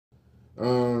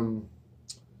Um,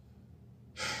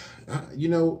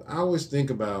 I always think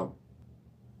about,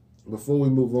 before we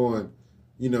move on,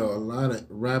 a lot of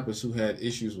rappers who had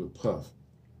issues with Puff.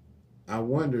 I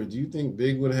wonder, do you think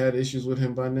Big would have had issues with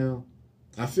him by now?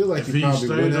 I feel like If he he probably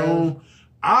would stayed have. on,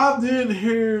 I did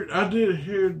hear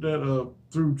that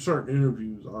through certain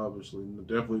interviews, obviously,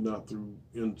 definitely not through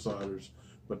insiders,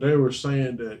 but they were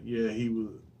saying that yeah,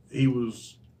 he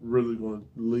was really going to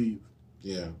leave.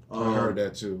 Yeah, I heard Um,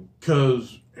 that too.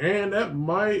 and that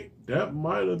might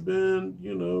have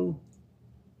been,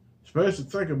 especially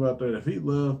think about that, if he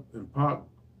left and Pop,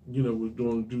 was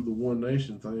going to do the One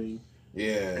Nation thing,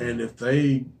 Yeah, and if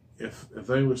they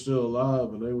were still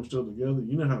alive and they were still together,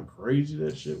 you know how crazy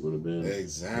that shit would have been. If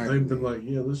exactly. they've been like,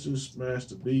 yeah, let's just smash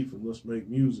the beef and let's make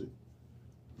music.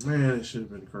 Man, it should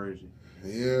have been crazy.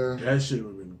 Yeah, That shit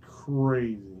would have been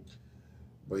crazy.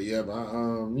 but yeah,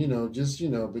 but just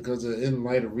because in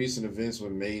light of recent events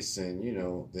with Mace and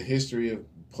the history of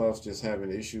Puff just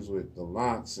having issues with the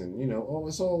locks and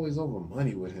it's always over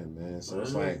money with him, man. So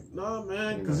it's like, no,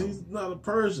 man, because he's not a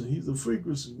person. He's a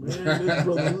frequency, man. This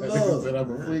brother love. said I'm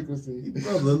a man. frequency.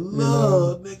 Brother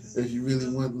love, nigga. If you really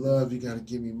want love, you gotta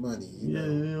give me money. Yeah,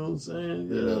 you know what I'm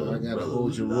saying? I gotta brother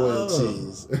hold your love.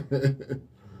 royalties.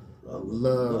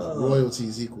 Love,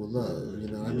 royalties equal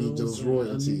love. I need those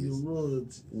royalties. I need your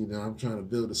royalties. I'm trying to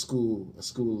build a school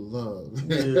of love.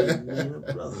 Yeah, man,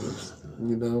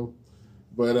 brother.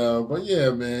 But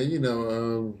yeah,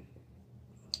 man,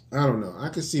 I don't know. I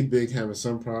could see Big having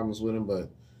some problems with him,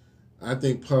 but I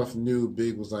think Puff knew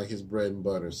Big was like his bread and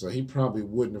butter, so he probably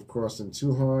wouldn't have crossed him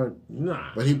too hard. Nah.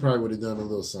 But he probably would have done a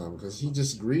little something because he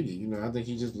just greedy. I think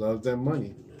he just loves that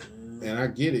money. And I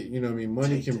get it.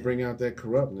 Money Take can that. bring out that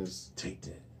corruptness. Take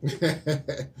that.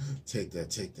 Take that.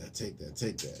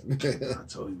 I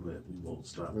told you that we won't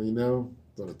stop.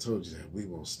 Thought I told you that we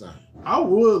won't stop. I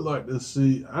would like to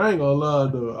see, I ain't gonna lie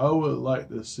though, I would like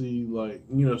to see, like,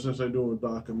 since they're doing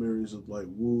documentaries of like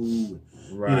Wu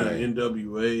and, Right.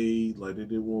 NWA, like they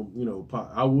did one,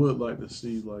 Pop, I would like to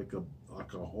see like a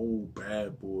whole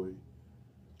Bad Boy,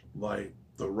 like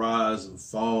the rise and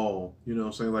fall, you know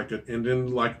what I'm saying? And then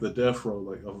like the Death Row,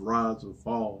 like a rise and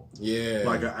fall. Yeah.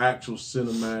 Like an actual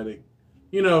cinematic,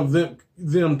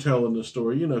 them telling the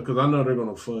story, because I know they're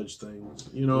going to fudge things,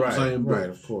 you know what I'm saying? But right,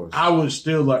 of course. I would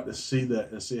still like to see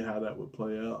that and see how that would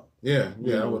play out. Yeah,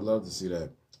 I would love to see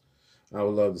that.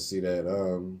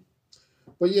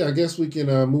 But yeah, I guess we can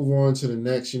move on to the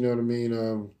next, you know what I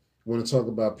mean? Want to talk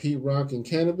about Pete Rock and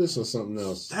Canibus or something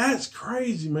else? That's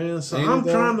crazy, man. So Ain't I'm it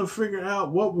though? trying to figure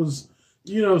out what was,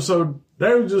 so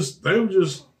they were just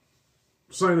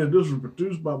saying that this was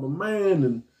produced by my man,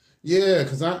 and Yeah,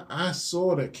 because I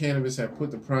saw that Canibus had put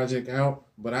the project out,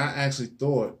 but I actually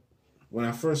thought, when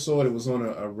I first saw it, it was on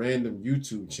a random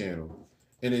YouTube channel.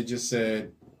 And it just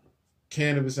said,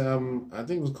 Canibus album, I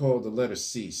think it was called the letter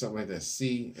C, something like that,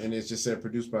 C. And it just said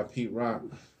produced by Pete Rock.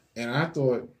 And I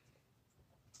thought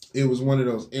it was one of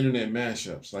those internet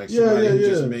mashups. Like somebody who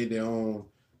just made their own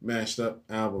mashed up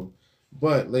album.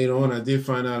 But later on, I did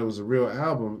find out it was a real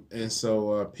album. And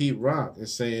so Pete Rock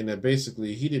is saying that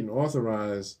basically he didn't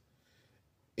authorize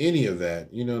any of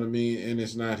that, you know what I mean? And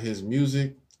it's not his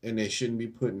music, and they shouldn't be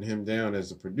putting him down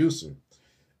as a producer.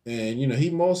 And,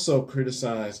 he also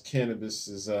criticized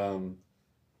Canibus's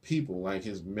people, like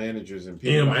his managers and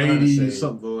people. M80,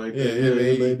 something like that. Yeah,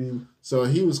 M80. So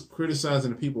he was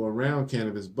criticizing the people around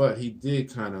Canibus, but he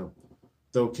did kind of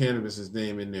throw Canibus's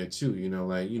name in there too,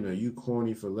 you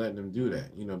corny for letting him do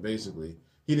that, basically.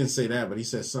 He didn't say that, but he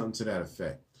said something to that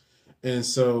effect. And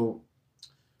so,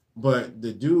 but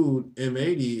the dude,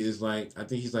 M80, is like, I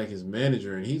think he's like his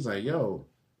manager, and he's like, yo,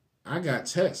 I got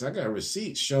texts, I got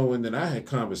receipts showing that I had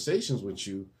conversations with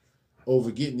you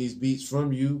over getting these beats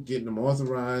from you, getting them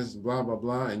authorized, blah, blah,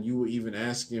 blah, and you were even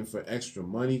asking for extra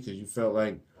money because you felt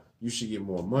like you should get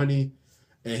more money.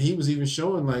 And he was even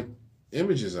showing, like,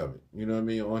 images of it, you know what I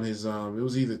mean, on his, it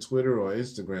was either Twitter or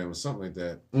Instagram or something like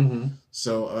that. Mm-hmm.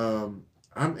 So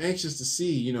I'm anxious to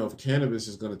see, if Canibus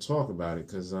is going to talk about it,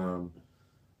 because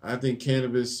I think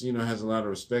Canibus, has a lot of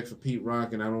respect for Pete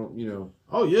Rock, and I don't,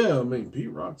 Oh yeah, I mean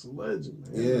Pete Rock's a legend,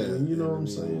 man. Yeah, you know what I'm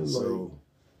saying. So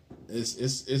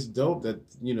it's dope that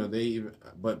they even,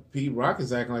 but Pete Rock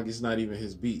is acting like it's not even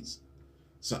his beats.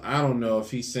 So I don't know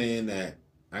if he's saying that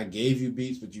I gave you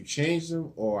beats but you changed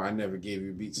them, or I never gave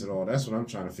you beats at all. That's what I'm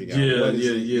trying to figure out. What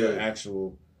is your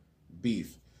actual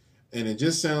beef? And it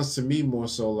just sounds to me more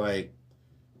so like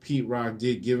Pete Rock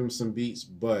did give him some beats,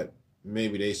 but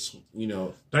maybe they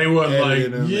weren't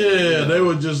like, them they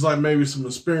were just like maybe some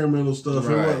experimental stuff.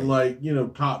 Right. It wasn't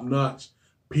like, top notch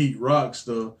Pete Rock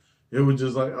stuff. It was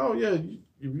just like, oh yeah,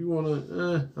 if you want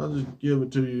to, I'll just give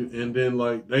it to you. And then,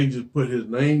 like, they just put his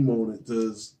name on it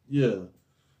because, yeah.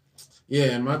 Yeah,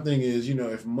 and my thing is,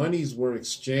 if monies were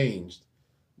exchanged,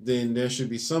 then there should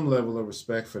be some level of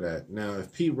respect for that. Now,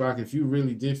 if Pete Rock, if you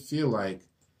really did feel like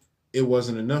it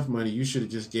wasn't enough money, you should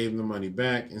have just gave him the money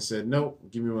back and said, nope,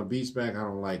 give me my beats back, I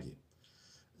don't like it.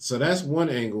 So that's one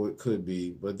angle it could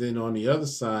be. But then on the other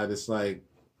side, it's like,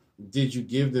 did you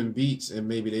give them beats and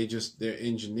maybe their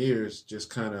engineers just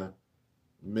kind of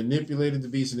manipulated the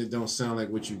beats and it don't sound like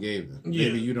what you gave them. Yeah.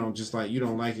 Maybe you don't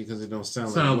like it because it don't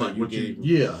sound like what you gave them.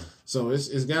 Yeah. So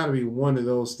it's got to be one of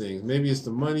those things. Maybe it's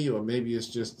the money or maybe it's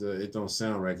just it don't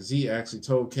sound right. Because he actually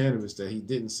told Canibus that he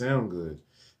didn't sound good.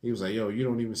 He was like, yo, you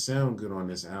don't even sound good on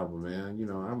this album, man.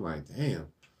 I'm like, damn.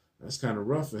 That's kind of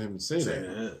rough for him to say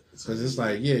that. Because it's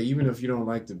like, yeah, even if you don't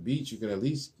like the beat, you can at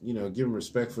least, give him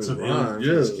respect for his rhymes.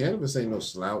 Yeah. Canibus ain't no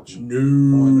slouch on the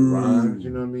rhymes,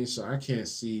 you know what I mean? So I can't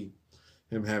see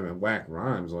him having whack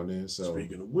rhymes on there. So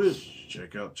speaking of which,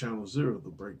 check out Channel 0, the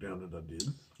breakdown that I did.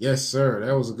 Yes, sir.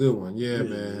 That was a good one. Yeah,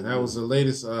 man. That was the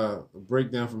latest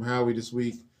breakdown from Howie this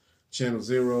week. Channel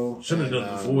 0. Should have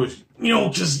done the voice.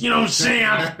 Just, what I'm saying?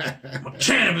 My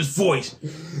Canibus voice.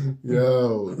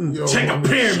 Yo. Take a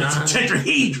pyramid to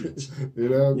tetrahedrons. You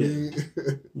know what I mean?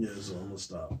 Yeah, so I'm going to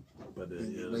stop. But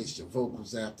you lace your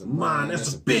vocals after mine.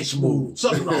 That's a bitch move.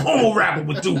 Something a homo rapper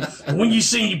would do. And when you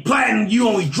sing you platinum, you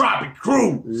only drop it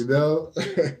crew.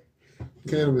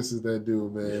 Canibus is that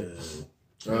dude, man. Yeah.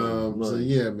 So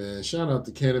yeah, man. Shout out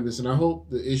to Canibus, and I hope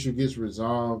the issue gets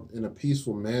resolved in a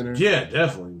peaceful manner. Yeah,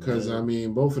 definitely. Because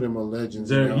both of them are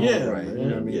legends. Right. Man. You know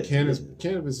what I mean? Yeah,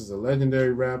 Canibus is a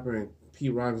legendary rapper, and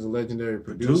Pete Rock is a legendary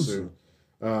producer.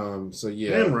 So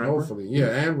yeah, and hopefully,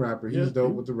 and rapper. He's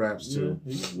dope with the raps too.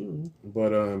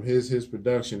 But his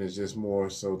production is just more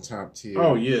so top tier.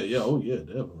 Oh yeah,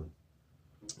 definitely.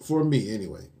 For me,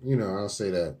 anyway. I'll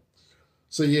say that.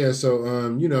 So yeah,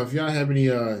 if y'all have any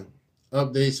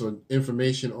updates or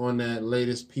information on that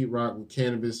latest Pete Rock with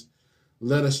Canibus,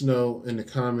 let us know in the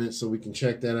comments so we can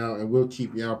check that out, and we'll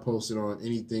keep y'all posted on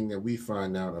anything that we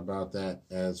find out about that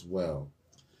as well.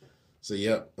 So we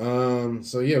got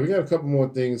a couple more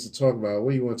things to talk about.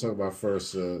 What do you want to talk about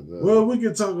first? Well, we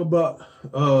can talk about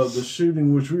the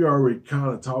shooting, which we already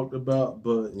kind of talked about,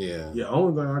 but only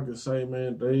thing I can say,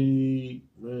 man,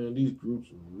 these groups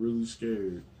are really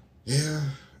scared. Yeah.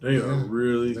 They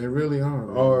really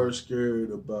are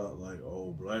scared about, like,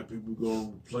 black people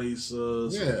gonna replace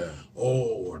us. Yeah.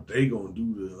 Or they gonna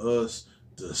do to us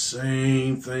the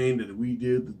same thing that we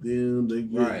did to them.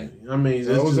 Right. I mean,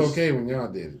 so it was okay when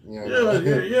y'all did it. Yeah.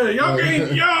 Y'all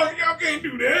can't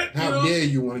do that. How dare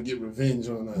you want to get revenge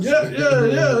on us? Yeah.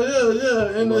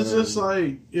 And it's just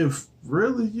like, if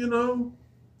really,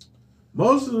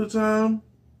 most of the time,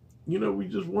 we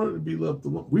just wanted to be left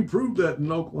alone. We proved that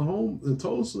in Oklahoma, in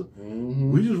Tulsa.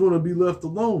 Mm-hmm. We just want to be left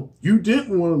alone. You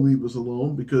didn't want to leave us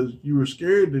alone because you were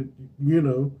scared that,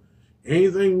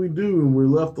 anything we do and we're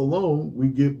left alone, we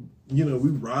get, we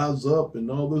rise up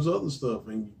and all this other stuff.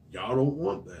 And y'all don't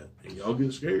want that. And y'all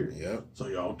get scared. Yep. So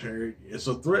y'all it's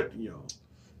a threat to y'all.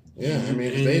 Yeah, I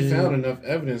mean, they found enough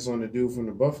evidence on the dude from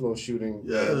the Buffalo shooting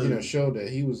that, showed that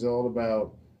he was all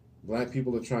about black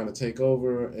people are trying to take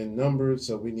over in numbers,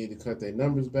 so we need to cut their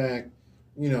numbers back.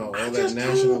 All that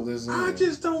nationalism. I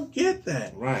just don't get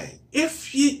that. Right.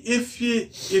 If you,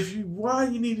 why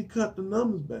you need to cut the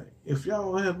numbers back? If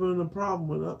y'all having a problem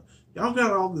with us, y'all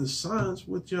got all this science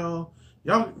with y'all.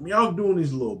 Y'all doing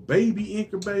these little baby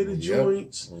incubator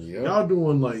joints. Yep. Y'all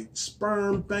doing like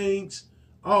sperm banks,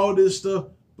 all this stuff.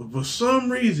 But for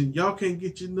some reason, y'all can't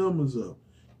get your numbers up.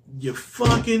 You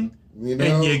fucking.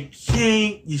 And you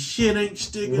can't, your shit ain't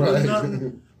sticking or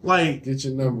nothing. Like, get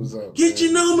your numbers up.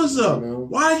 Your numbers up.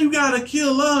 Why you gotta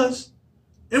kill us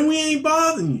and we ain't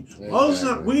bothering you? Exactly. All the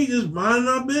time, we just minding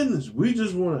our business. We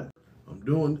just wanna,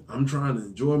 I'm trying to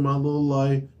enjoy my little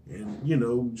life and,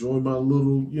 enjoy my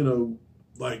little,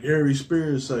 like Ari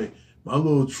Spears say, my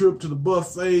little trip to the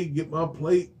buffet, get my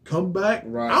plate, come back.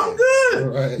 Right. I'm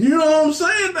good. Right. You know what I'm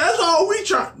saying? That's all we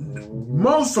try. Mm-hmm.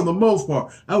 For the most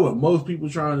part, that's what most people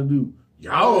trying to do.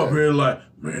 Y'all up here like,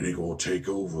 man, they gonna take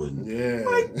over. A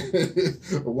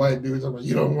white dude talking about,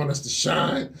 you don't want us to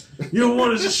shine. You don't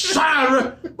want us to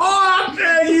shine. Boy, I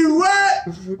tell you what.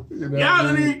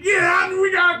 Y'all need to get out.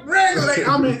 We got regulate.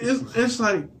 I mean, it's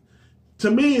like,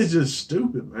 to me, it's just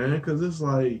stupid, man. Because it's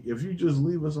like, if you just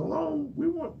leave us alone, we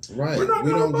won't. Right. We don't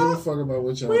give a fuck about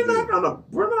what y'all do.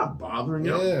 We're not bothering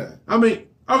y'all. Yeah. I mean,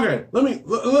 okay.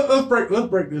 Let's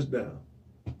break this down.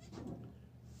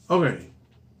 Okay.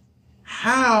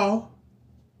 How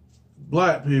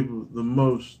black people the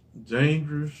most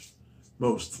dangerous,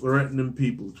 most threatening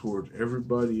people towards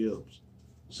everybody else.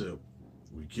 So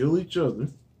we kill each other.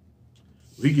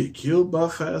 We get killed by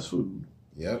fast food.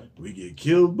 Yep. We get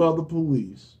killed by the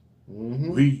police.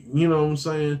 Mm-hmm. You know what I'm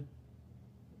saying?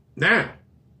 Now,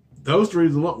 those three,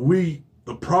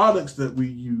 the products that we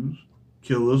use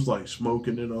kill us, like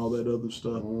smoking and all that other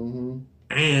stuff. Mm-hmm.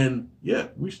 And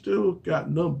yet, we still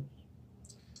got numbers.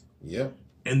 Yep.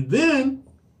 And then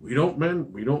we don't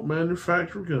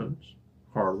manufacture guns,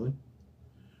 hardly.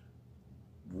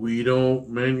 We don't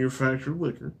manufacture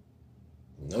liquor,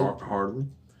 Nope. hardly.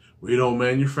 We don't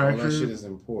manufacture. All that shit is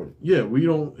imported. Yeah, we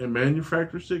don't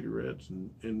manufacture cigarettes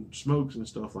and smokes and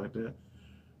stuff like that.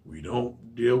 We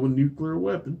don't deal with nuclear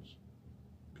weapons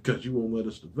because you won't let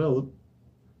us develop.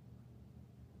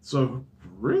 So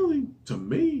really, to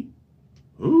me,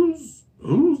 who's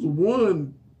the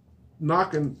one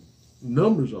knocking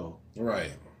numbers off?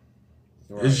 Right.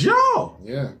 It's y'all.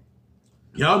 Yeah.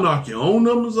 Y'all knock your own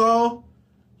numbers off.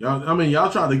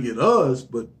 Y'all try to get us,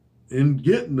 but in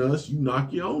getting us, you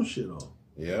knock your own shit off.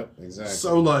 Yep, exactly.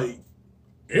 So, like,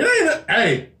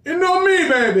 it know me,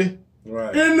 baby.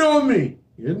 Right. It know me.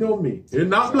 It know me. It's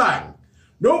not black.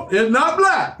 Nope, it's not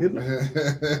black. I'm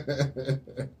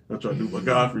trying to do my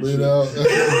Godfrey shit.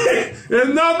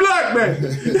 It's not black, baby.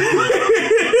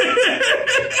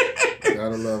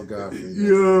 Gotta love Godfrey.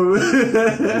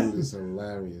 Yeah, Dude is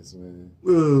hilarious, man.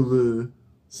 Oh, man.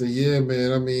 So, yeah,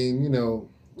 man, I mean,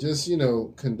 just,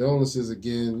 condolences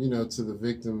again, to the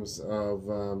victims of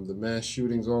the mass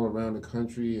shootings all around the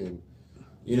country. And,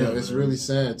 it's really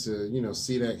sad to,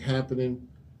 see that happening.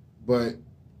 But,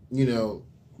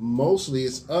 mostly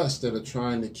it's us that are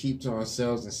trying to keep to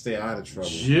ourselves and stay out of trouble.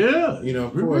 Yeah.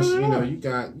 Of course, you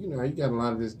got a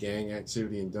lot of this gang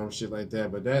activity and dumb shit like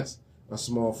that, but that's a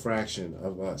small fraction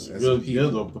of us as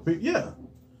people. Yeah.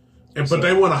 But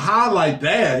they want to highlight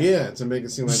that. Yeah, to make it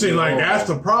seem like that's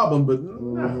the problem, but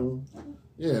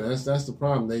yeah, that's the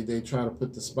problem. They try to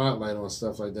put the spotlight on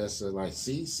stuff like that. So like,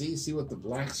 see what the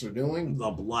blacks are doing.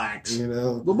 The blacks, the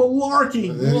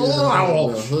malarkey, the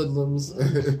hoodlums.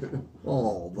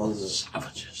 The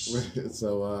savages.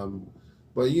 So,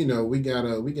 but we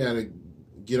gotta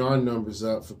get our numbers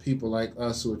up for people like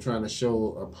us who are trying to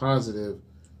show a positive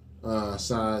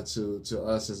side to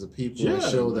us as a people and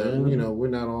show that we're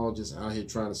not all just out here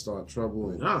trying to start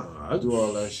trouble and do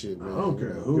all that shit, man. I don't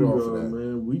care who you are,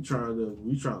 man. We trying to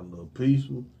live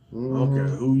peaceful. Mm-hmm. I don't care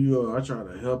who you are. I try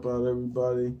to help out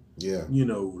everybody. Yeah.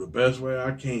 The best way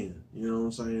I can. You know what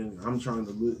I'm saying? I'm trying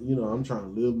to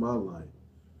live my life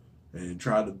and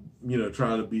try to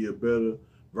be a better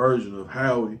version of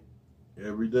Howie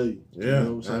every day. Yeah, you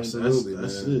know what I'm saying? absolutely,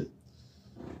 that's man. it.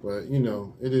 But,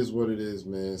 it is what it is,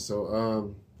 man.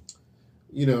 So,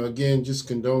 again, just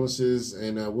condolences,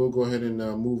 and we'll go ahead and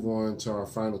move on to our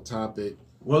final topic.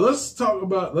 Well, let's talk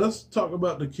about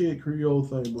the Kid Creole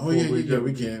thing. Oh, yeah,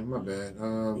 we can. My bad.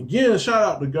 Again, shout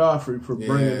out to Godfrey for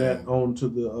bringing that on to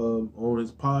the on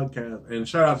his podcast, and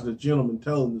shout out to the gentleman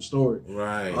telling the story.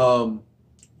 Right.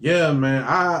 Yeah,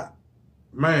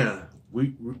 man.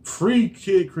 We free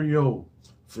Kid Creole.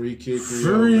 Free Kid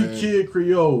Creole. Kid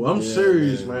Creole. I'm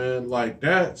serious, man. Like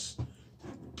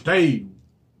they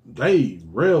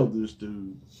railed this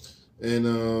dude.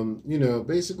 And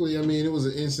basically, it was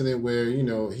an incident where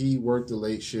he worked the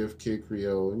late shift, Kid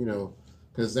Creole.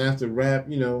 Because after rap,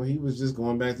 he was just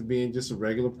going back to being just a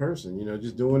regular person.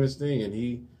 Just doing his thing. And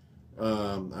he,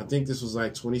 I think this was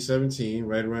like 2017,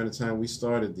 right around the time we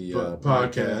started the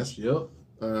podcast. Yep.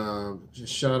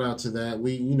 Just shout out to that.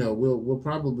 We'll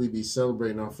probably be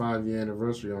celebrating our 5-year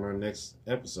anniversary on our next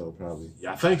episode, probably.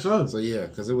 Yeah, I think so. So yeah,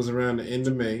 because it was around the end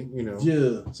of May,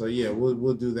 Yeah. So yeah,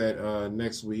 we'll do that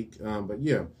next week. But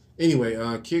yeah, anyway,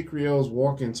 Kid Creole's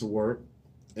walking to work,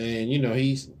 and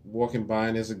he's walking by,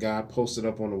 and there's a guy posted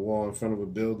up on the wall in front of a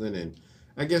building, and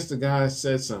I guess the guy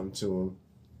said something to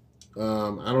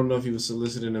him. I don't know if he was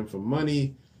soliciting him for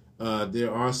money.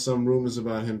 There are some rumors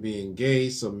about him being gay,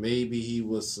 so maybe he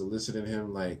was soliciting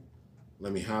him, like,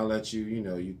 let me holler at you,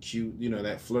 you cute,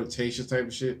 that flirtatious type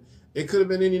of shit. It could have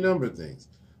been any number of things.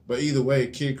 But either way,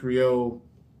 Kid Creole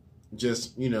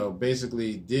just,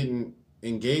 basically didn't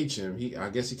engage him. I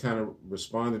guess he kind of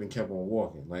responded and kept on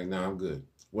walking. Like, nah, I'm good.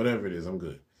 Whatever it is, I'm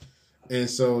good. And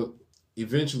so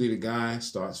eventually the guy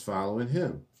starts following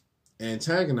him,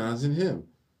 antagonizing him.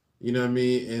 You know what I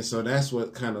mean? And so that's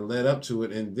what kind of led up to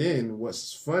it. And then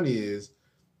what's funny is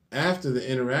after the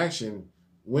interaction,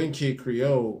 when Kid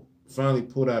Creole finally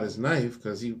pulled out his knife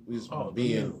because he was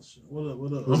being...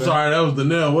 What up? I'm sorry, that was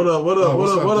Danelle. What up,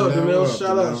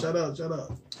 Danelle? Shout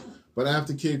out. But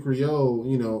after Kid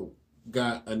Creole,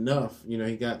 got enough,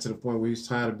 he got to the point where he was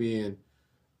tired of being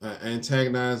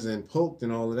antagonized and poked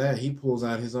and all of that, he pulls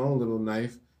out his own little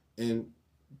knife and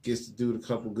gets to do it a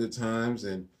couple good times.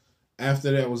 And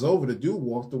after that was over, the dude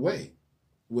walked away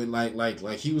with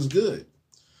like he was good.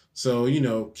 So,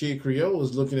 Kid Creole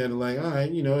was looking at it like, all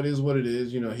right, it is what it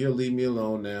is. He'll leave me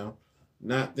alone now.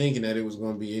 Not thinking that it was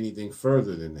going to be anything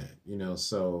further than that,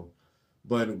 so.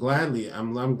 But gladly,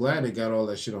 I'm glad they got all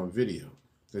that shit on video.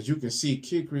 Because you can see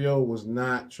Kid Creole was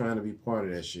not trying to be part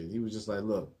of that shit. He was just like,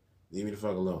 look, leave me the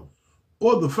fuck alone.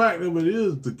 Well, the fact of it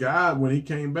is, the guy, when he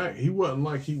came back, he wasn't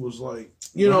like he was like,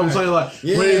 what I'm saying? Like,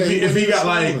 yeah, if he got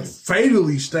like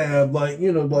fatally stabbed, like,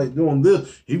 like doing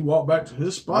this, he walked back to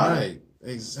his spot. Right,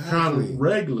 exactly. Kind of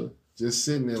regular. Just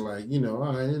sitting there like, all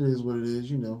right, it is what it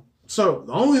is, So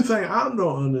the only thing I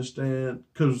don't understand,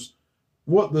 because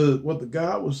what the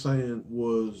guy was saying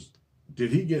was,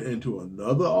 did he get into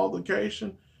another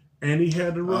altercation and he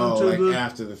had to run to like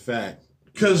after the fact?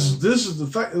 Because this is the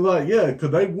fact,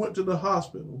 because they went to the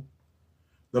hospital.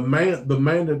 The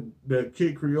man that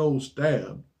Kid Creole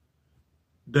stabbed,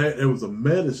 that it was a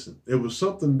medicine. It was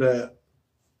something that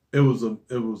it was a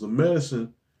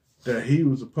medicine that he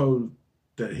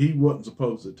wasn't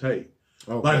supposed to take.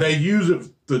 Okay. Like they use it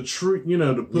to treat,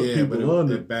 to put people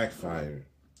under. It backfired.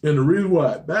 And the reason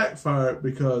why it backfired,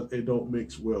 because it don't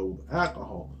mix well with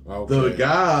alcohol. Okay.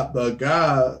 The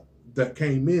guy that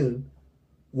came in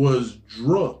was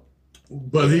drunk,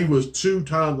 but he was 2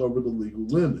 times over the legal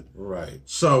limit. Right.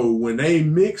 So when they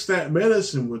mixed that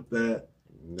medicine with that,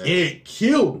 it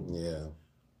killed him. Yeah.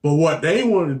 But what they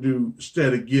wanted to do,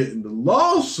 instead of getting the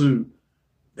lawsuit,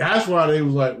 that's why they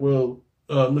was like, well,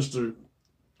 I'm just saying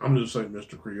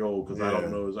Mr. Creole, because I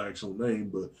don't know his actual name,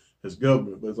 but his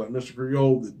government. But it's like Mr.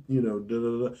 Creole,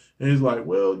 and he's like,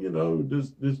 well,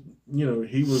 this,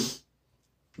 he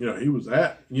was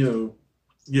at,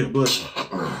 yeah, bless you.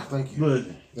 Thank you. But,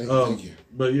 thank you.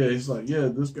 But yeah, he's like, yeah,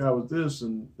 this guy was this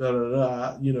and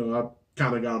I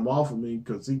kind of got him off of me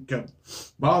because he kept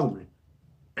bothering me.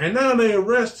 And now they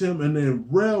arrest him and then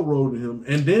railroad him.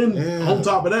 And then on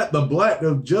top of that,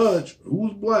 the judge, who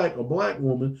was black, a black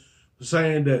woman,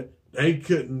 saying that they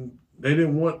didn't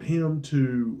want him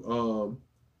to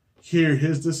hear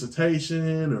his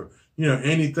dissertation or,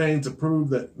 anything to prove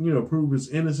that, prove his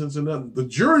innocence and nothing. The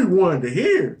jury wanted to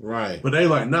hear. Right. But they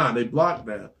they blocked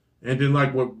that. And then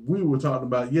like what we were talking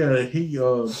about, he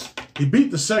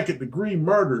beat the 2nd-degree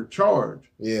murder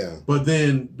charge. Yeah. But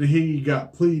then he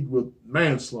got pleaded with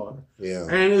manslaughter. Yeah.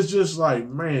 And it's just like,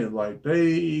 man, but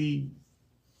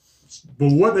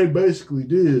what they basically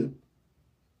did,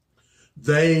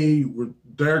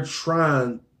 they're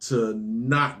trying to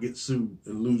not get sued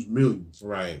and lose millions.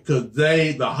 Right. Because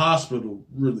the hospital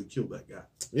really killed that guy.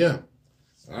 Yeah.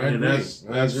 I agree. That's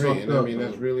and I mean,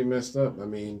 that's really messed up. I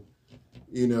mean,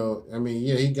 he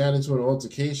got into an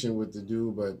altercation with the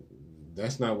dude, but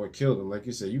that's not what killed him. Like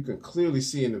you said, you can clearly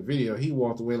see in the video, he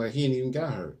walked away like he ain't even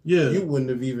got hurt. Yeah. You wouldn't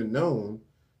have even known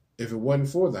if it wasn't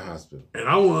for the hospital. And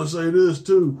I want to say this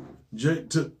too.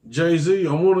 Jay-Z,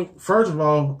 first of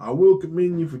all, I will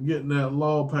commend you for getting that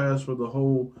law passed for the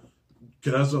whole,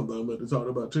 because that's something I'm about to talk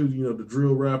about too, the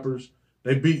drill rappers.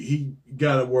 He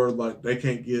got it where like they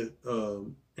can't get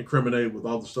incriminated with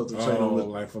all the stuff they're saying on the,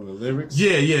 like from the lyrics?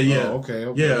 Yeah. Oh, okay.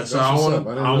 Yeah, that's so I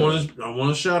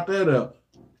want to shout that out.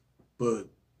 But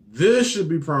this should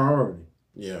be priority.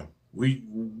 Yeah. We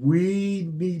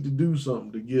need to do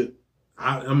something to get,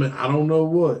 I don't know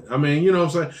what. I mean, you know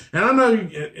what I'm saying? And I know,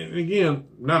 and again,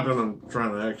 not that I'm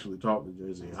trying to actually talk to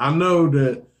Jay-Z. I know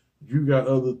that you got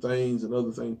other things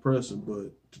pressing,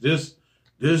 but this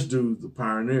dude's the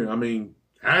pioneer. I mean,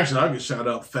 actually, I could shout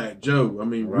out Fat Joe. I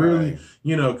mean, really,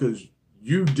 because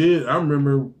you did, I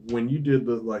remember when you did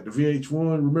the VH1,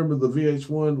 remember the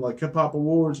VH1, like Hip Hop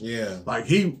Awards? Yeah. Like,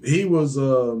 he was,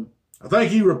 I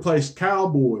think he replaced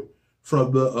Cowboy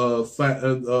from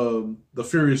the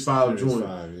Furious 5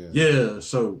 joint. Yeah,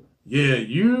 so yeah,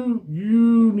 you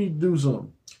need to do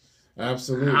something.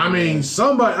 Absolutely. I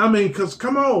mean, because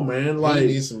come on, man. Like, they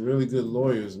need some really good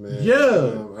lawyers, man.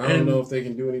 Yeah. I don't know if they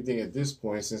can do anything at this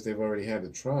point since they've already had the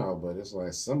trial, but it's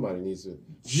like somebody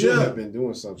should have been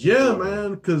doing something. Yeah,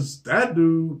 man, because that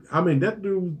dude, y'all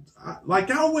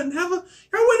wouldn't have a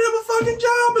fucking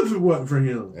job if it wasn't for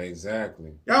him.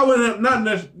 Exactly. Y'all wouldn't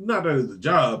have, not that it's a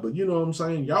job, but you know what I'm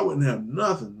saying? Y'all wouldn't have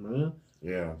nothing, man.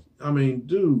 Yeah. I mean,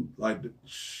 dude,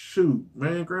 shoot,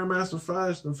 man, Grandmaster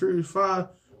Flash and Furious 5,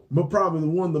 but probably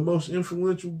one of the most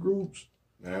influential groups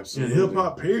in hip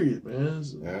hop, period, man.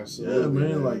 So, absolutely.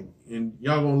 Yeah, man. And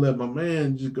y'all gonna let my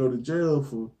man just go to jail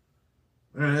for,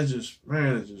 it's just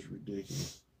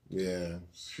ridiculous. Yeah.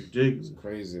 It's ridiculous. It's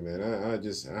crazy, man.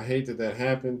 I hate that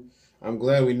happened. I'm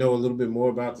glad we know a little bit more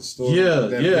about the story. Yeah,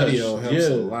 that yeah, video helps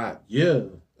a lot. Yeah.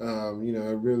 You know,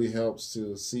 it really helps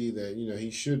to see that, you know,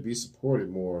 he should be supported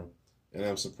more. And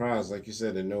I'm surprised, like you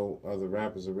said, that no other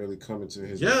rappers are really coming to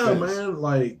his defense. Man,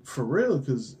 like, for real,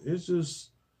 because it's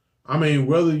just, I mean,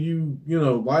 whether you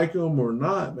know, like him or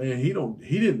not, man, he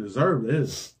didn't deserve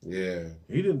this. Yeah.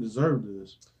 He didn't deserve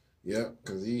this. Yep,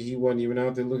 because he wasn't even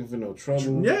out there looking for no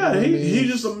trouble. Yeah, he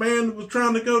just a man that was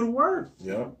trying to go to work.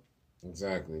 Yep,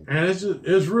 exactly. And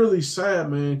it's really sad,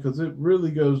 man, because it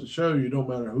really goes to show you, no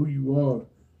matter who you are,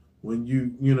 when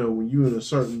you in a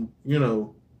certain, you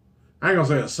know, I ain't gonna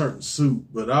say a certain suit,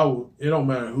 but it don't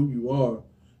matter who you are.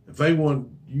 If they want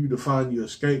you to find you a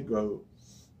scapegoat,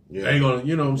 they ain't gonna,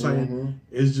 you know what I'm saying? Mm-hmm.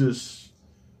 It's just,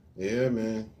 yeah,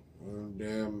 man.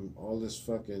 Damn, all this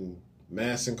fucking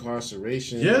mass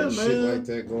incarceration, and shit like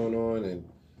that going on, and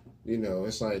you know,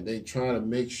 it's like they trying to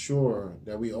make sure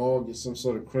that we all get some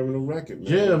sort of criminal record,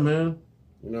 man. Yeah, man.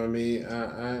 You know what I mean?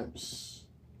 I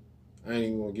ain't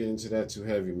even gonna get into that too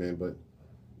heavy, man, but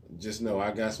just know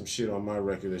I got some shit on my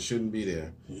record that shouldn't be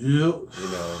there. Yep.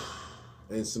 You know,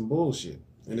 and some bullshit.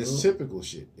 And it's typical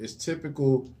shit. It's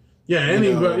typical. Yeah,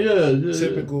 anybody.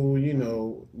 Typical. You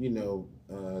know,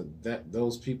 that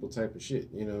those people type of shit.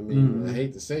 You know what I mean? Mm-hmm. I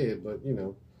hate to say it, but you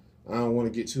know, I don't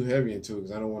want to get too heavy into it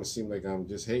because I don't want to seem like I'm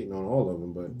just hating on all of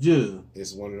them. But yeah,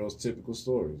 it's one of those typical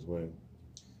stories where,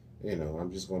 you know,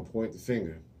 I'm just gonna point the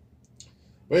finger.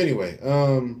 But anyway,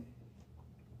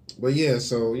 but yeah,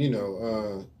 so you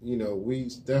know, we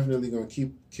definitely gonna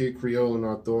keep Kid Creole in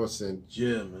our thoughts, and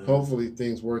man. Hopefully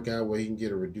things work out where he can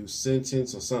get a reduced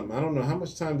sentence or something. I don't know how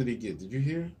much time did he get. Did you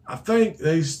hear? I think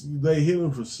they hit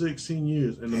him for 16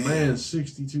 years, and the man's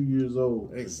 62 years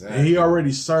old. Exactly. And he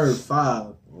already served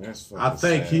 5. That's fucking I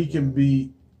think sad, he can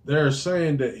be. They're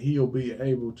saying that he'll be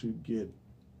able to get.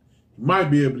 He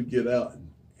might be able to get out in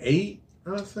 8.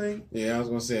 I think. Yeah, I was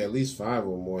gonna say at least 5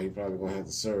 or more. He probably gonna have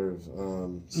to serve.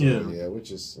 Yeah,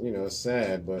 which is, you know, it's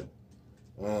sad, but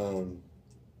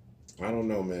I don't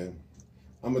know, man.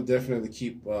 I'm gonna definitely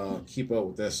keep up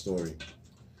with that story.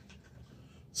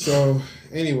 So,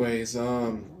 anyways,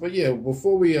 but yeah,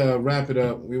 before we wrap it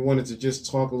up, we wanted to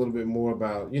just talk a little bit more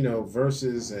about, you know,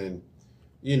 Versus and,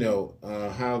 you know,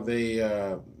 how they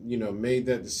you know, made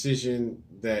that decision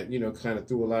that, you know, kind of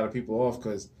threw a lot of people off,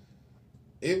 because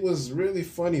it was really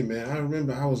funny, man. I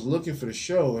remember I was looking for the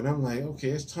show, and I'm like, okay,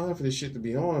 it's time for this shit to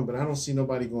be on, but I don't see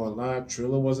nobody going live.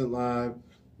 Triller wasn't live.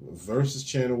 Versus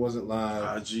channel wasn't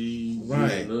live. IG,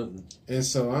 right? And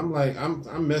so I'm like, I'm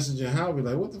messaging Howie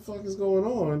like, what the fuck is going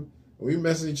on? And we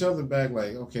message each other back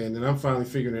like, okay. And then I'm finally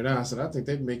figuring it out. I said, I think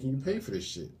they're making you pay for this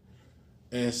shit.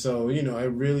 And so, you know,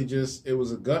 it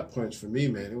was a gut punch for me,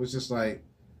 man. It was just like,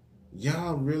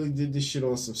 y'all really did this shit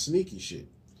on some sneaky shit.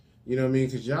 You know what I mean?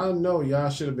 Because y'all know y'all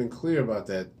should have been clear about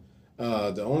that.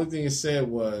 The only thing it said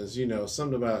was, you know,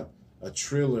 something about a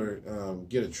Triller,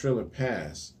 get a Triller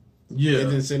pass. Yeah. It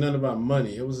didn't say nothing about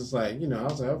money. It was just like, you know, I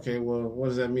was like, okay, well, what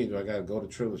does that mean? Do I got to go to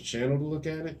Triller's channel to look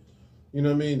at it? You know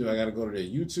what I mean? Do I got to go to their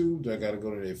YouTube? Do I got to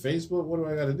go to their Facebook? What do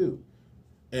I got to do?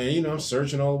 And, you know, I'm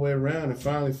searching all the way around and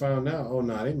finally found out, oh,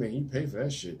 nah, they make you pay for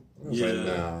that shit. I was like,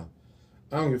 nah,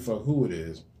 I don't give a fuck who it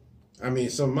is. I mean,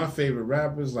 some of my favorite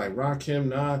rappers like Rakim,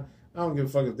 Nah, I don't give a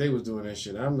fuck if they was doing that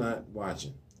shit. I'm not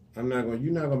watching. You're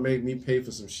not gonna make me pay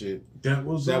for some shit that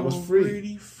was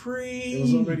free. free. It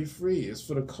was already free. It's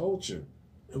for the culture.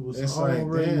 It was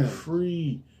already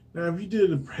free. Now, if you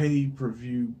did a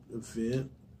pay-per-view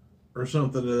event or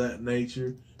something of that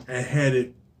nature and had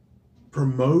it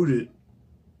promoted,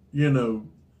 you know,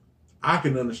 I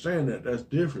can understand that. That's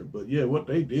different. But yeah, what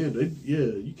they did,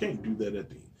 you can't do that at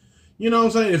the, you know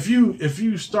what I'm saying? If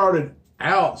you started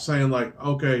out saying like,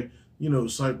 okay, you know,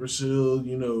 Cypress Hill,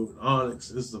 you know,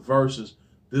 Onyx is the Versus.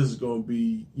 This is going to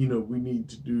be, you know,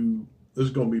 this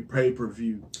is going to be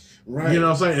pay-per-view. Right. You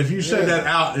know what I'm saying? If you said that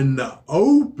out in the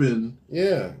open,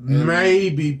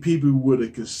 maybe people would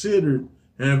have considered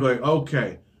and be like,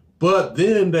 okay. But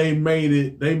then they made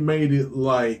it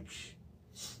like,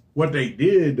 what they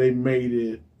did, they made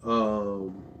it,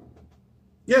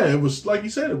 it was, like you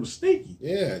said, it was sneaky.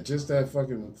 Yeah, just that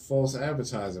fucking false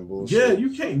advertising bullshit. Yeah, you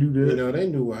can't do that. You know, they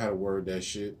knew how to word that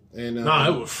shit. And it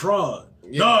was fraud.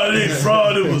 Yeah. No, it ain't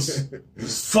fraud. It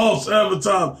was false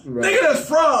advertising. Right. Nigga, that's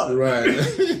fraud.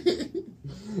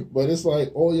 Right. But it's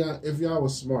like, if y'all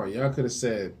was smart, y'all could have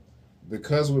said,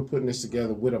 because we're putting this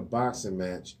together with a boxing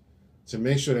match, to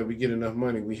make sure that we get enough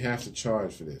money, we have to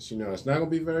charge for this. You know, it's not going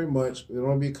to be very much. It'll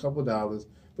only be a couple dollars.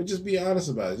 But just be honest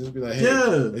about it. Just be like, hey,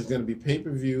 it's going to be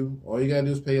pay-per-view. All you got to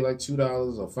do is pay like $2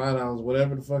 or $5,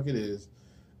 whatever the fuck it is.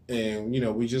 And, you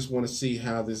know, we just want to see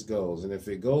how this goes. And if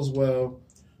it goes well,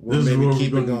 we'll maybe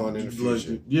keep it going in the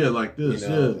future. Like, yeah, like this.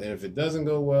 And if it doesn't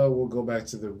go well, we'll go back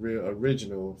to the real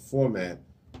original format.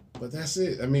 But that's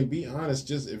it. I mean, be honest.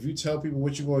 Just if you tell people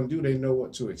what you're going to do, they know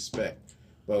what to expect.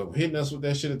 But hitting us with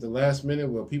that shit at the last minute,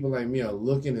 where people like me are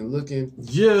looking and looking.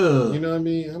 Yeah. You know what I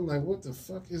mean? I'm like, what the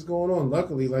fuck is going on?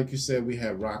 Luckily, like you said, we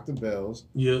had Rock the Bells.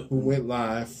 Yeah. Who went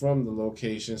live from the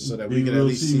location so that we could at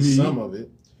least see some of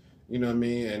it. You know what I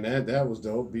mean? And that was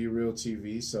dope. Be Real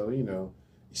TV. So, you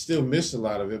still missed a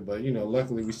lot of it, but,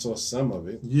 luckily we saw some of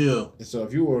it. Yeah. And so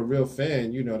if you were a real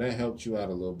fan, that helped you out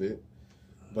a little bit.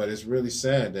 But it's really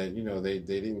sad that, they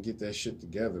didn't get that shit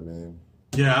together, man.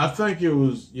 Yeah, I think it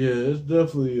was, it's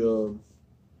definitely,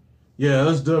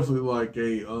 it's definitely like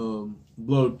a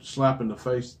blow slap in the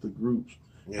face to the groups.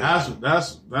 Yeah.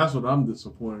 That's what I'm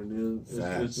disappointed in.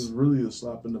 It's really a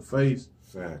slap in the face.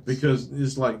 Facts. Because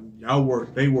it's like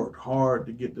they worked hard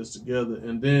to get this together,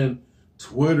 and then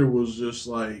Twitter was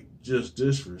just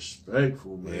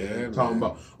disrespectful, man. Yeah, talking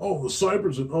about, the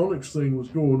Cypress and Onyx thing was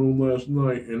going on last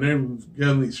night, and they was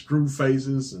getting these screw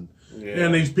faces and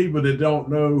these people that don't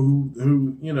know who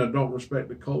don't respect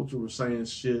the culture were saying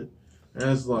shit. And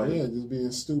it's like, just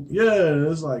being stupid. Yeah,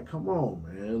 it's like, come on,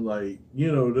 man. Like,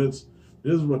 this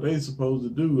is what they supposed to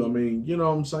do. I mean, you know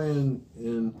what I'm saying?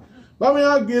 And I mean,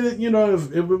 I get it.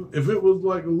 If it was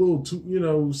like a little,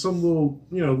 some little,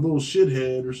 little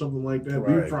shithead or something like that,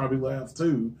 we'd probably laugh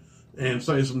too and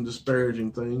say some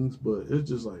disparaging things. But it's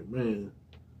just like, man,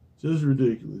 just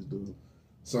ridiculous, dude.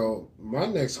 So my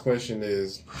next question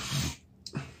is,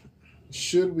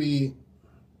 should we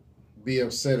be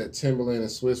upset at Timberland and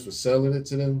Swiss for selling it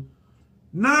to them?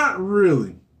 Not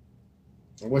really.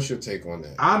 What's your take on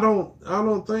that? I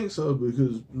don't think so,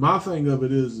 because my thing of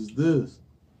it is this.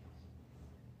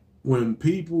 When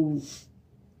business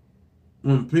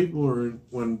people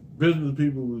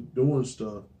are doing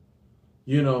stuff,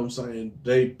 you know what I'm saying,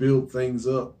 they build things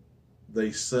up,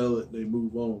 they sell it, they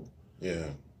move on. Yeah.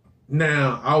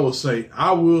 Now, I will say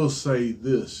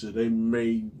this, that they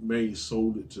may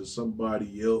sold it to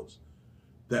somebody else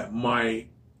that might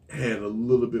had a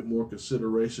little bit more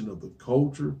consideration of the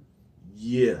culture.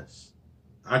 Yes,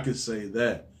 I could say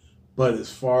that. But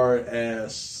as far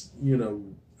as,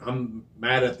 I'm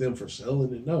mad at them for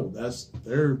selling it, no, that's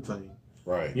their thing.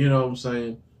 Right. You know what I'm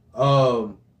saying?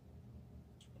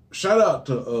 Shout out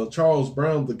to Charles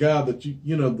Brown, the guy that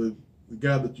the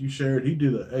guy that you shared. He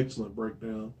did an excellent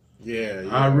breakdown. Yeah.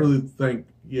 I really think,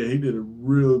 he did a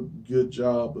real good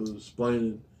job of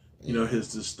explaining,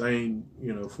 his disdain,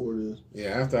 for this. Yeah,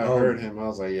 after I heard him, I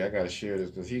was like, I got to share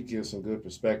this because he gives some good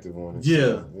perspective on it.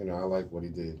 Yeah. So, I like what he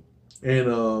did.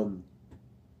 And,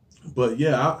 but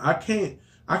yeah, I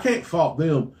can't fault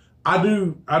them. I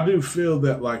do feel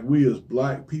that, like, we as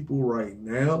black people right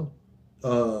now,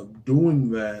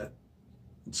 doing that,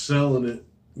 selling it,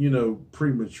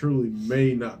 prematurely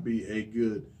may not be a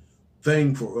good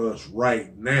thing for us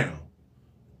right now.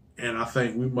 And I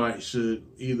think we should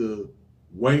either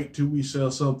wait till we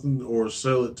sell something or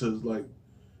sell it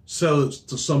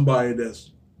to somebody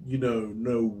that's,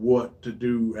 know what to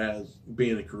do as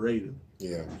being a creative.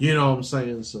 Yeah. You know what I'm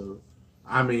saying? So,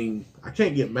 I mean, I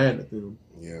can't get mad at them.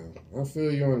 Yeah, I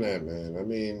feel you on that, man. I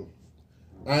mean,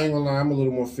 I ain't gonna lie, I'm a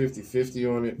little more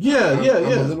 50-50 on it. I'm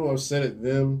a little upset at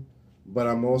them, but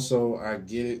I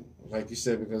get it, like you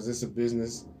said, because it's a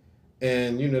business.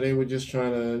 And, they were just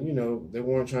trying to, they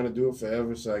weren't trying to do it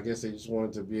forever, so I guess they just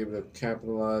wanted to be able to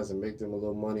capitalize and make them a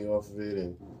little money off of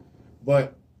it.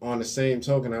 But on the same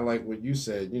token, I like what you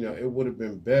said. It would have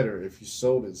been better if you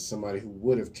sold it to somebody who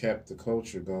would have kept the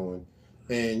culture going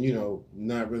and,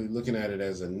 not really looking at it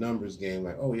as a numbers game,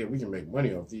 like, oh, yeah, we can make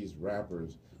money off these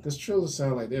rappers. Because Triller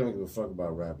sound like they don't give a fuck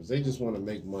about rappers. They just want to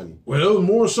make money. Well, it was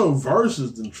more so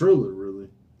verses than Triller, really.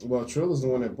 Well, Triller's the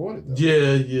one that bought it, though.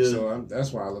 Yeah. So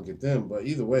that's why I look at them. But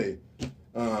either way,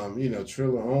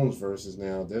 Triller owns Versus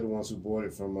now. They're the ones who bought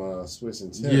it from Swiss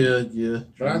and Tim. Yeah.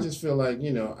 But I just feel like,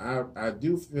 I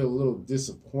do feel a little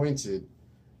disappointed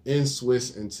in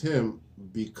Swiss and Tim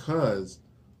because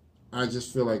I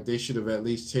just feel like they should have at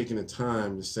least taken the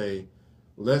time to say,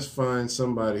 let's find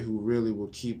somebody who really will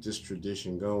keep this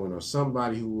tradition going or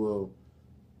somebody who will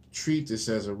treat this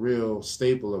as a real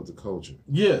staple of the culture.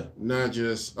 Yeah. Not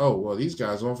just, oh, well, these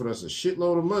guys offered us a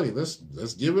shitload of money. Let's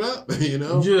give it up, Yeah.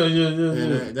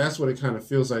 And that's what it kind of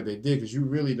feels like they did because you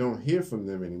really don't hear from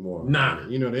them anymore. Nah.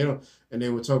 They don't. And they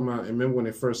were talking about, and remember when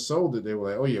they first sold it, they were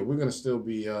like, oh, yeah, we're going to still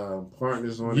be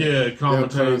partners on it. Yeah,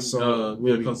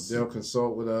 they'll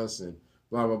consult with us and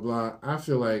blah, blah, blah. I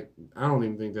feel like, I don't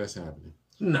even think that's happening.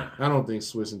 Nah. I don't think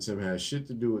Swiss and Tim had shit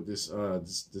to do with this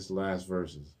last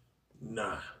Versus.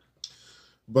 Nah.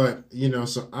 But, you know,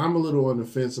 so I'm a little on the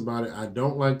fence about it. I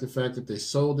don't like the fact that they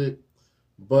sold it,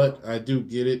 but I do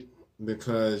get it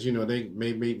because, you know, they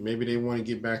maybe they want to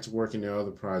get back to working their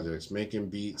other projects, making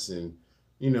beats and,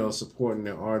 you know, supporting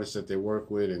their artists that they work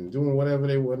with and doing whatever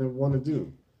they want to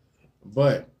do.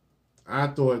 But I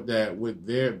thought that with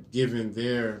given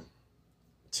their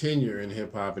tenure in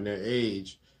hip hop and their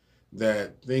age,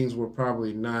 that things were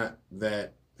probably not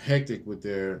that hectic with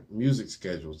their music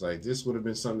schedules. Like this would have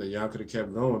been something that y'all could have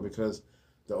kept going because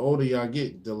the older y'all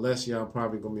get, the less y'all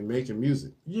probably gonna be making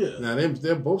music. Yeah. Now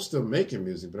they're both still making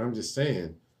music, but I'm just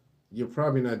saying you're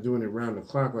probably not doing it round the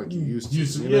clock like you used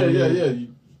to. Yeah.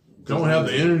 You don't have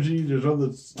the energy. There's other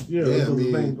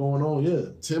things going on.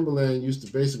 Yeah. Timberland used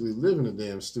to basically live in a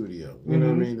damn studio. You know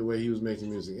what I mean? The way he was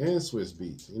making music, and Swiss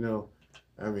Beats. You know,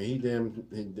 I mean,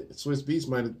 Swiss Beats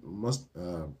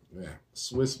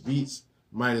Swiss Beats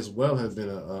might as well have been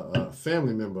a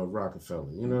family member of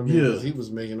Rockefeller. You know what I mean? Because he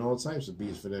was making all types of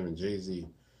beats for them and Jay-Z.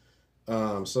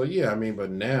 So yeah, I mean, but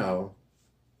now,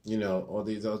 you know, all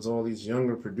these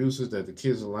younger producers that the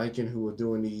kids are liking who are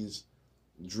doing these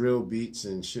drill beats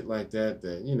and shit like that,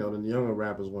 you know, the younger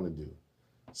rappers want to do.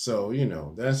 So, you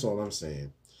know, that's all I'm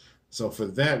saying. So for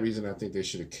that reason, I think they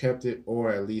should have kept it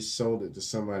or at least sold it to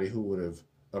somebody who would have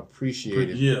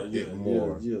appreciated it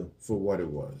more for what it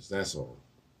was. That's all.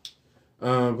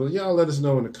 But y'all let us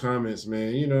know in the comments,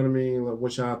 man. You know what I mean? Like,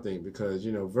 what y'all think? Because,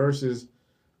 you know, Versus,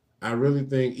 I really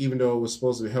think, even though it was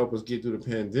supposed to help us get through the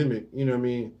pandemic, you know what I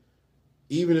mean?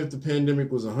 Even if the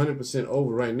pandemic was 100%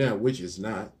 over right now, which it's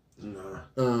not,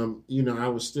 you know, I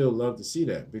would still love to see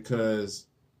that because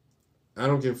I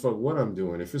don't give a fuck what I'm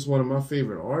doing. If it's one of my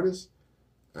favorite artists,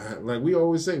 like we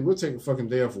always say, we'll take a fucking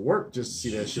day off of work just to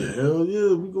see that shit. Hell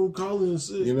yeah, we gonna call in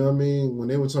sick. You know what I mean? When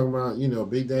they were talking about, you know,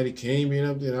 Big Daddy Kane being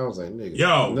up there, I was like, nigga.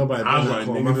 Yo, nobody I was like,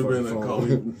 call my fucking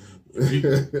phone.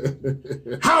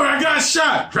 Howard, I got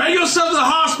shot. Drag yourself to the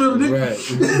hospital, nigga. Right.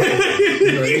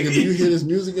 Like, nigga, do you hear this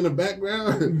music in the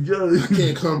background? I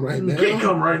can't come right now. Can't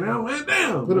come right now, man.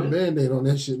 Damn. Put a Band-Aid on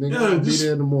that shit, nigga. I'll be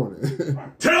there in the morning.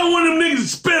 Tell one of them niggas to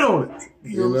spit on it.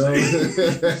 You know?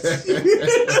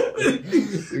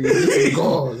 Get some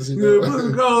gauze, you know? Put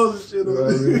some gauze and shit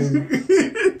on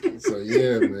it. So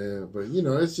yeah, man. But you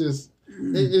know, it's just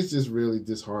really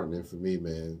disheartening for me,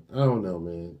 man. I don't know,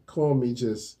 man. Call me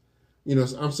just, you know,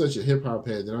 I'm such a hip hop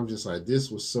head that I'm just like,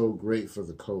 this was so great for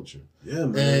the culture. Yeah,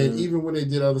 man. And even when they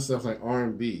did other stuff like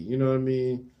R&B, you know what I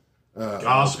mean?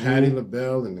 Gospel. Patti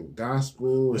LaBelle and the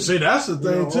gospel. And, see, that's the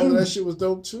thing, too. All that shit was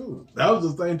dope, too. That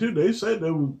was the thing, too. They said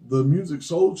that was the Music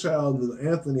Soul Child and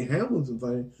the Anthony Hamilton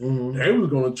thing. Mm-hmm. They was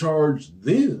going to charge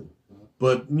them.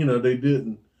 But, you know, they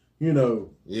didn't. You know.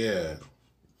 Yeah.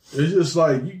 It's just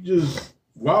like,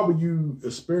 why would you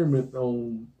experiment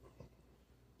on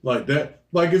like that?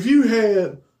 Like, if you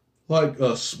had, like,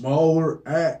 a smaller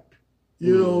act,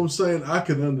 you know what I'm saying? I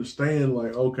could understand,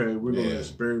 like, okay, we're going to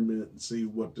experiment and see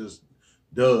what this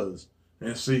does.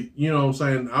 And see, you know what I'm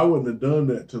saying? I wouldn't have done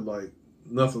that to, like,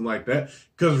 nothing like that.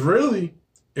 Because really,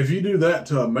 if you do that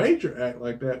to a major act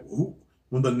like that,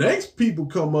 when the next people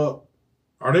come up,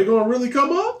 are they going to really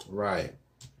come up? Right.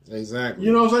 Exactly.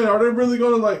 You know what I'm saying? Are they really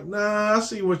going to like, nah, I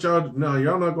see what y'all do. No,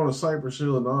 y'all not going to Cypress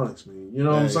Hill and Onyx me. You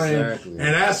know what I'm saying? Exactly.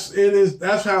 And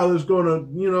that's how it's going to,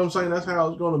 you know what I'm saying? That's how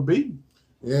it's going to be.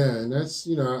 Yeah, and that's,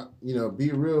 you know,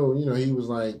 Be Real, you know, he was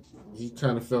like, he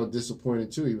kind of felt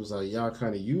disappointed too. He was like, y'all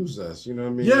kind of used us, you know what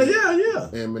I mean? Yeah.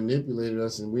 And manipulated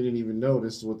us, and we didn't even know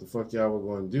this is what the fuck y'all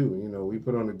were going to do. You know, we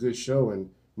put on a good show, and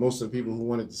most of the people who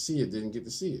wanted to see it didn't get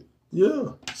to see it.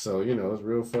 Yeah. So, you know, it's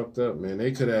real fucked up, man.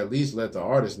 They could at least let the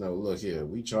artists know, look here,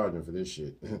 we charging for this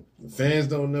shit. The fans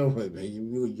don't know, but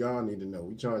y'all need to know.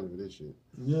 We charging for this shit.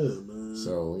 Yeah, man.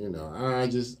 So, you know, I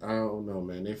don't know,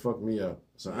 man. They fucked me up.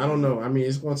 So, I don't know. I mean,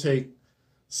 it's going to take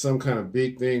some kind of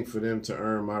big thing for them to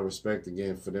earn my respect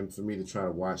again, for me to try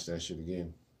to watch that shit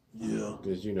again. Yeah.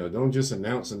 Because, you know, don't just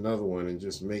announce another one and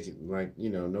just make it like, you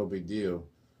know, no big deal.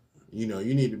 You know,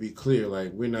 you need to be clear,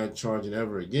 like, we're not charging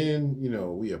ever again. You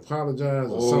know, we apologize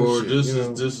or some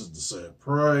shit. This is the set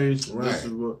price. Right. This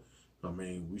is what, I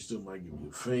mean, we still might give you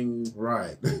a finger.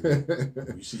 Right.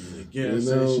 We see you in the gas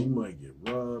station, you might get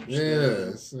robbed. Yeah,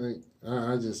 it's like,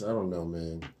 I don't know,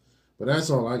 man. But that's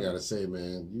all I got to say,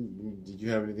 man. Did you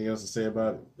have anything else to say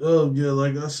about it? Oh, yeah,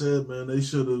 like I said, man, they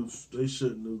shouldn't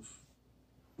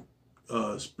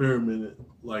have experimented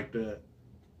like that.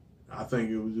 I think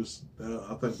that was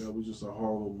just a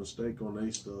horrible mistake on their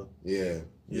stuff. Yeah.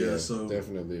 So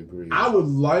definitely agree. I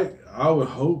would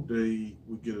hope they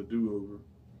would get a do-over.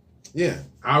 Yeah.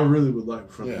 I really would like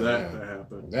that to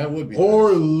happen. That would be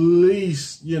or nice. at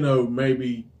least, you know,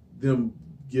 maybe them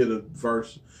get a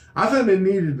verse. I think they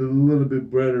needed a little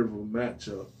bit better of a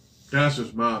matchup. That's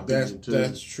just my opinion, too.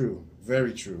 That's true.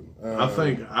 Very true. I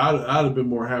think I'd have been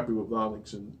more happy with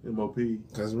Onyx and MOP.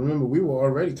 Because remember, we were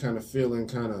already kind of feeling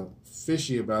kind of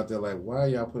fishy about that. Like, why are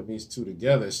y'all putting these two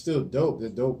together? It's still dope. They're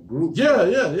dope groups. Yeah.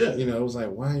 You know, it was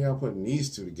like, why are y'all putting these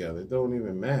two together? It don't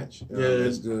even match.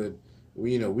 It's good.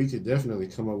 We could definitely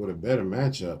come up with a better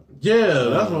matchup. Yeah,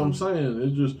 that's what I'm saying.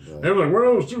 It's just, they were like, where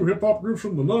are those two hip-hop groups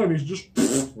from the 90s? Just,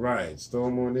 right, throw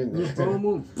them on in there. just throw them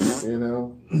on. You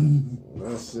know?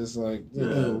 That's just like, you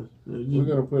know, we're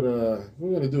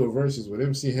gonna do a versus with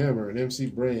MC Hammer and MC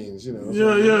Brains, you know. We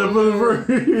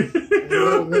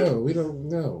don't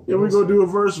know. Yeah, we're gonna do a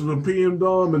verse with PM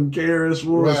Dom and KRS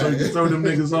War so you can throw them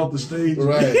niggas off the stage.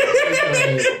 Right.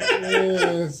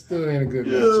 Yeah, it still ain't a good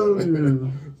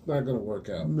matchup. It's not gonna work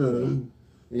out. No.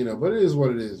 You know, but it is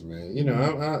what it is, man. You know,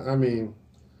 I mean,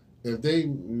 if they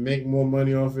make more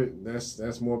money off it,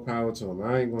 that's more power to them.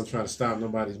 I ain't gonna try to stop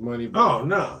nobody's money. Oh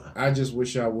no! I just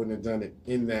wish I wouldn't have done it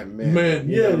in that manner.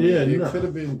 It could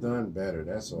have been done better.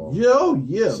 That's all. So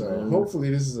hopefully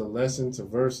this is a lesson to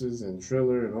Versus and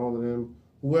Triller and all of them,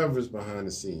 whoever's behind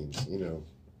the scenes. You know.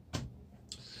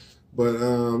 But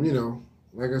you know,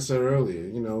 like I said earlier,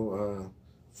 you know,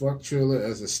 fuck Triller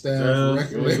as a staff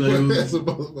record label, as a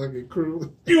motherfucking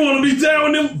crew. You want to be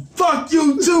down with them? Fuck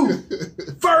you too.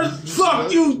 First,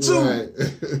 fuck you too. Right.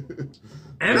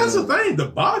 And that's the thing. The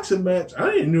boxing match, I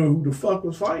didn't know who the fuck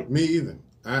was fighting. Me either.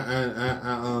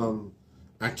 I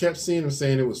kept seeing them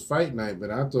saying it was fight night, but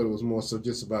I thought it was more so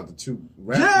just about the two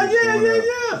rappers.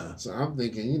 Yeah. So I'm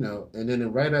thinking, you know, and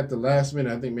then right at the last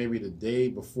minute, I think maybe the day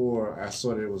before, I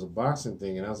saw that it was a boxing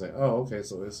thing, and I was like, oh, okay,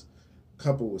 so it's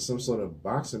coupled with some sort of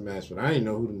boxing match, but I didn't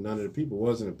know who none of the people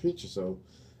was in the picture, so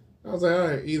I was like, all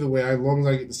right, either way, as long as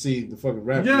I get to see the fucking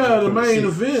rap. Yeah, the main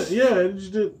event. It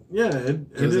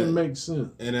didn't make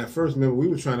sense. And at first, remember, we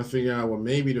were trying to figure out, well,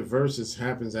 maybe the versus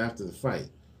happens after the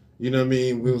fight. You know what I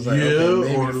mean? We was like,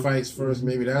 okay, maybe the fight's first,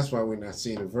 maybe that's why we're not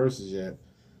seeing the versus yet.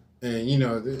 And, you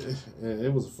know,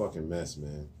 it was a fucking mess,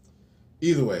 man.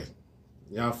 Either way,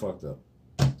 y'all fucked up.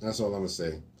 That's all I'm going to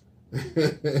say.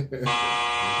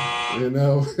 You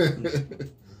know?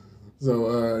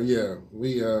 So, yeah,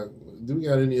 do we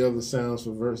got any other sounds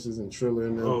for Versus and Triller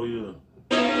in there? Oh, yeah.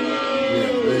 Yeah,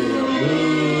 there you go.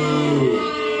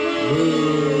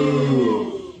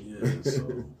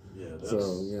 Yeah, so,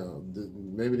 you know,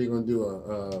 maybe they're going to do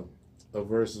a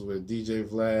versus with DJ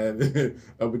Vlad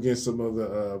up against some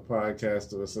other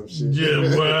podcaster or some shit. Yeah,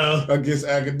 well. Against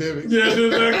academics. Yeah,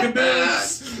 against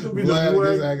academics. Vlad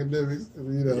against academics.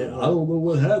 You know. Yeah, I don't know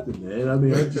what happened, man. I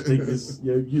mean, I just think it's,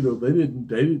 you know, they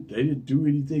didn't do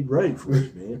anything right for us,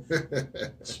 man.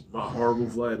 It's my horrible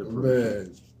Vlad approach.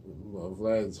 Man. Well,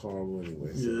 Vlad's horrible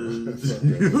anyway. So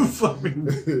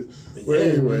But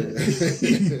anyway.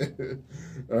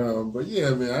 But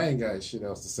yeah, man, I ain't got shit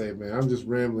else to say, man. I'm just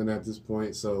rambling at this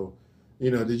point. So, you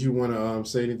know, did you want to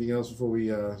say anything else before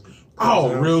we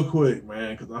real quick,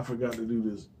 man, because I forgot to do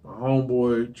this. My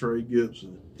homeboy, Trey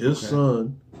Gibson, his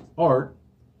son, Art,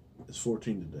 is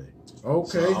 14 today. Okay,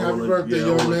 so happy birthday,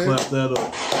 young man. Clap that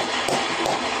up.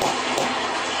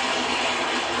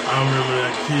 I remember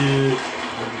that kid.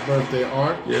 Birthday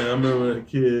Art. Yeah, I remember that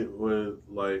kid with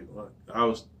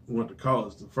went to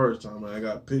college the first time, and I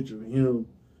got a picture of him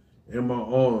in my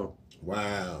arm.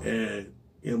 Wow. And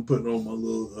him putting on my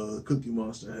little Cookie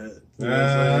Monster hat. You know what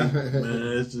I'm saying? Man,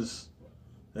 it's just,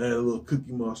 I had a little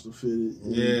Cookie Monster fitted.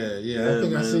 Yeah. I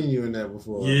think I've seen you in that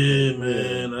before. Yeah,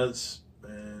 man. That's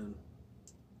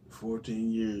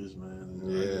 14 years, man.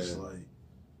 Yeah.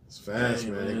 It's fast,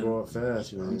 man. They grow up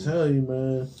fast, man. I'm telling you,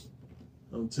 man.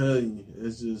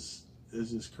 It's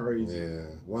just crazy. Yeah,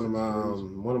 one of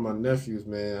my nephews,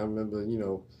 man. I remember, you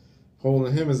know,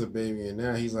 holding him as a baby, and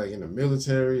now he's like in the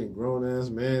military and grown ass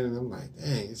man, and I'm like,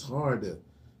 dang, it's hard to,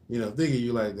 you know, think of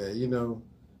you like that. You know,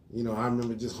 I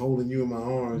remember just holding you in my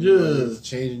arms, just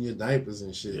changing your diapers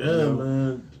and shit. Yeah, you know?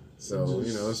 man. So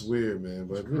you know, it's weird, man,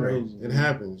 but you crazy, know, it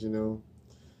happens, you know.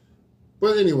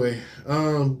 But anyway,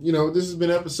 you know, this has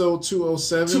been episode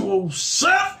 207.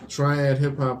 207! Triad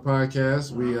Hip Hop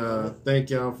Podcast. We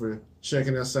thank y'all for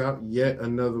checking us out yet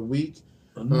another week.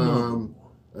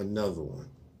 Another one.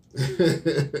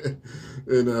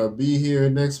 And be here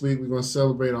next week. We're going to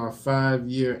celebrate our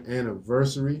 5-year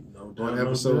anniversary on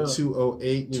episode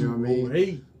 208. You know what I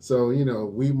mean? So, you know,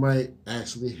 we might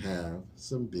actually have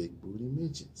some big booty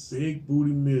midgets. Big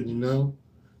booty midgets. You know?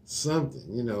 Something,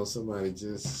 you know, somebody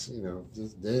just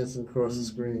dancing across the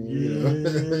screen, you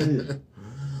know.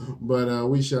 But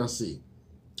we shall see.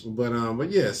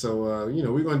 But yeah, so you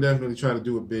know, we're gonna definitely try to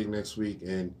do it big next week,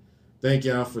 and thank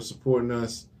y'all for supporting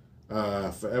us.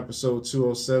 For episode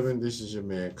 207, this is your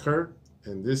man Kurt,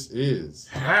 and this is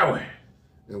Howie.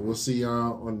 And we'll see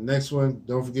y'all on the next one.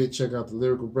 Don't forget, check out the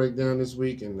lyrical breakdown this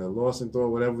week and the Lost in Thought,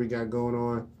 whatever we got going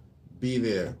on. Be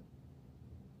there.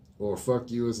 Or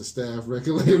fuck you as a staff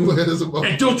record label.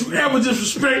 And don't you ever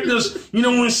disrespect us. You know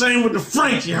what I'm saying with the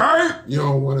Frank, you heard? You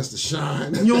don't want us to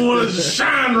shine. You don't want us to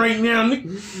shine right now,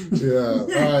 nigga. Yeah.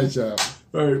 All right, y'all.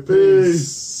 All right,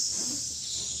 peace.